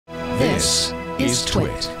This is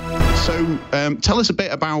TWiT. So tell us a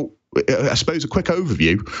bit about, I suppose, a quick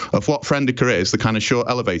overview of what Friendica is, the kind of short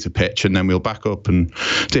elevator pitch, and then we'll back up and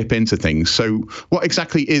dip into things. So what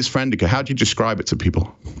exactly is Friendica? How do you describe it to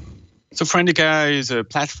people? So Friendica is a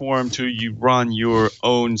platform to run your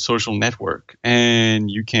own social network, and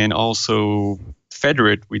you can also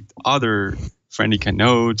federate with other Friendica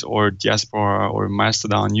nodes or Diaspora or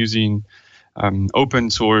Mastodon using open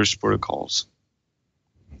source protocols.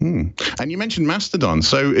 And you mentioned Mastodon.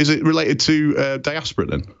 So is it related to Diaspora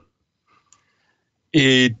then?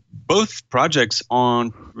 Both projects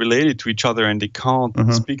aren't related to each other and they can't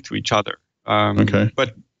speak to each other.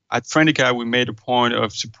 But at Friendica, we made a point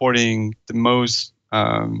of supporting the most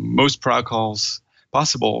protocols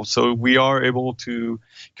possible. So we are able to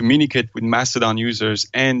communicate with Mastodon users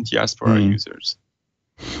and Diaspora users.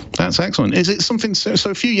 That's excellent. Is it something,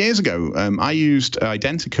 so a few years ago, I used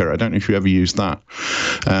Identica. I don't know if you ever used that.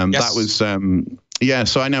 Yes. That was,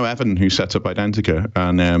 so I know Evan, who set up Identica,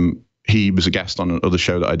 and he was a guest on another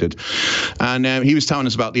show that I did. And he was telling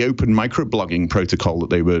us about the open microblogging protocol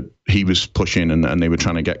that he was pushing and they were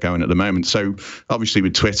trying to get going at the moment. So obviously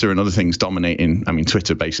with Twitter and other things dominating, I mean,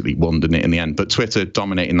 Twitter basically won, didn't it, in the end, but Twitter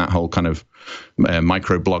dominating that whole kind of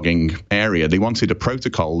microblogging area, they wanted a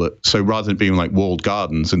protocol that, so rather than being like walled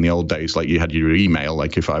gardens in the old days, like you had your email,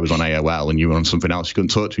 like if I was on AOL and you were on something else, you couldn't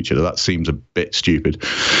talk to each other. That seems a bit stupid.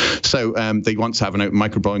 So they want to have an open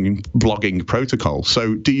microblogging protocol.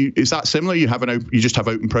 So is that similar? You just have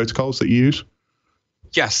open protocols that you use?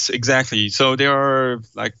 Yes, exactly. So there are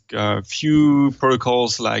like a few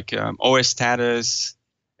protocols like OS status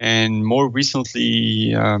and more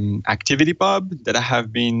recently ActivityPub that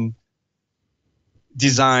have been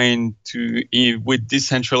designed with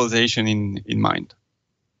decentralization in mind.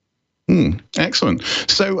 Excellent.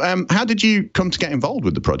 So how did you come to get involved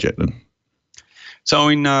with the project then? So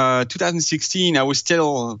in 2016, I was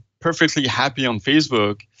still perfectly happy on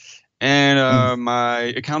Facebook. And my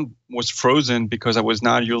account was frozen because I was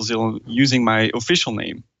not using my official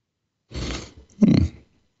name.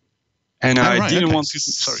 And I didn't want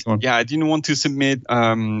to. I didn't want to submit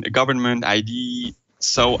a government ID,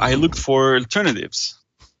 so I looked for alternatives.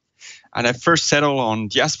 And I first settled on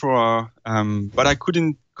Diaspora, but I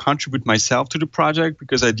couldn't contribute myself to the project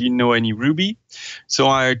because I didn't know any Ruby. So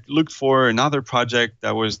I looked for another project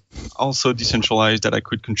that was also decentralized that I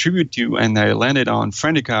could contribute to, and I landed on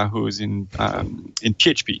Friendica, who is in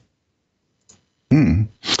PHP.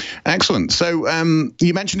 Excellent. So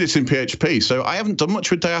you mentioned it's in PHP. So I haven't done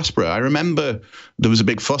much with Diaspora. I remember there was a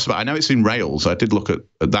big fuss about it. I know it's in Rails. I did look at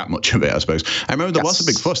that much of it, I suppose. I remember there was a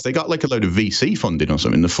big fuss. They got like a load of VC funding or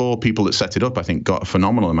something. The 4 people that set it up, I think, got a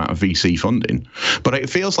phenomenal amount of VC funding. But it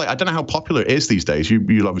feels like, I don't know how popular it is these days.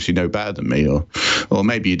 You'll obviously know better than me, or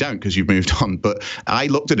maybe you don't because you've moved on. But I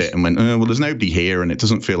looked at it and went, well, there's nobody here, and it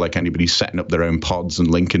doesn't feel like anybody's setting up their own pods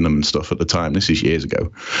and linking them and stuff at the time. This is years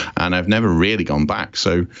ago. And I've never really gone back.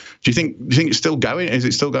 So do you think it's still going? Is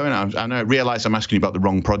it still going? I realize I'm asking you about the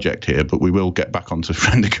wrong project here, but we will get back onto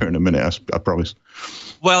Friendica in a minute, I promise.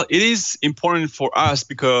 Well, it is important for us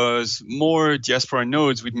because more Diaspora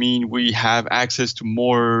nodes would mean we have access to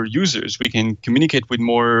more users. We can communicate with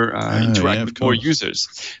more, interact with more users.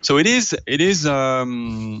 So it is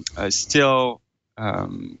still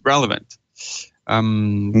relevant.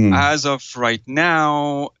 As of right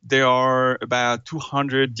now, there are about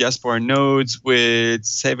 200 Diaspora nodes with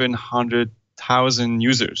 700,000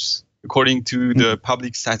 users, according to the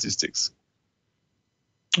public statistics.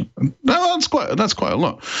 No, that's quite a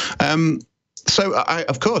lot. So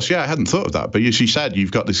of course, I hadn't thought of that. But as you said,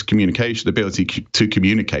 you've got this ability to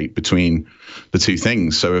communicate between the two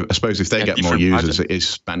things. So I suppose if they get more users, it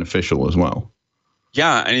is beneficial as well.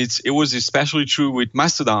 Yeah, and it was especially true with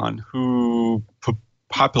Mastodon, who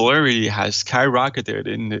popularity has skyrocketed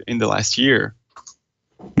in the last year.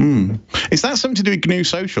 Is that something to do with GNU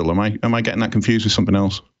Social? Am I getting that confused with something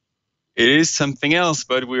else? It is something else,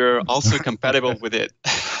 but we're also compatible with it.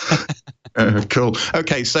 Cool.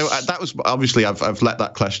 Okay, so that was obviously I've let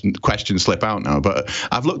that question slip out now, but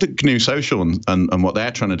I've looked at GNU Social and what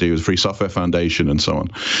they're trying to do with Free Software Foundation and so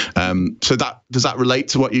on. So does that relate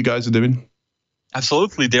to what you guys are doing?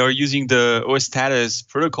 Absolutely. They are using the OS status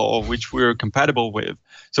protocol, which we're compatible with.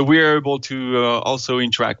 So we are able to also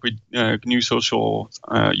interact with GNU Social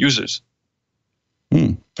users.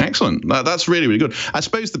 Excellent. That's really, really good. I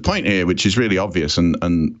suppose the point here, which is really obvious, and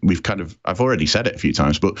I've already said it a few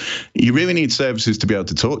times, but you really need services to be able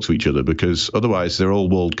to talk to each other, because otherwise they're all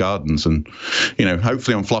walled gardens. And,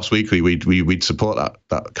 hopefully on FLOSS Weekly, we'd support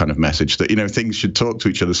that kind of message that, things should talk to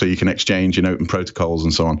each other so you can exchange in open protocols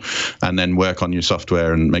and so on, and then work on your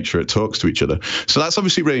software and make sure it talks to each other. So that's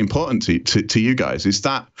obviously really important to you guys. Does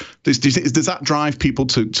that drive people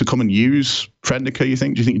to come and use Friendica, you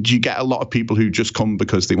think? Do you get a lot of people who just come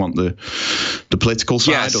because they want the political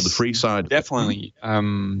side or the free side? Definitely.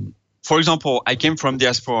 For example, I came from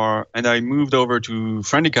Diaspora and I moved over to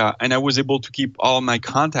Friendica, and I was able to keep all my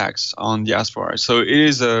contacts on Diaspora. So it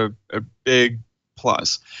is a big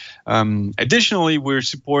plus. Additionally, we're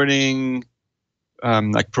supporting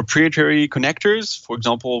like proprietary connectors, for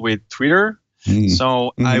example, with Twitter.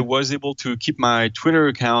 So I was able to keep my Twitter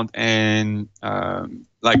account and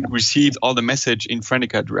received all the message in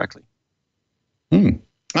Friendica directly.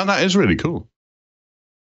 And that is really cool.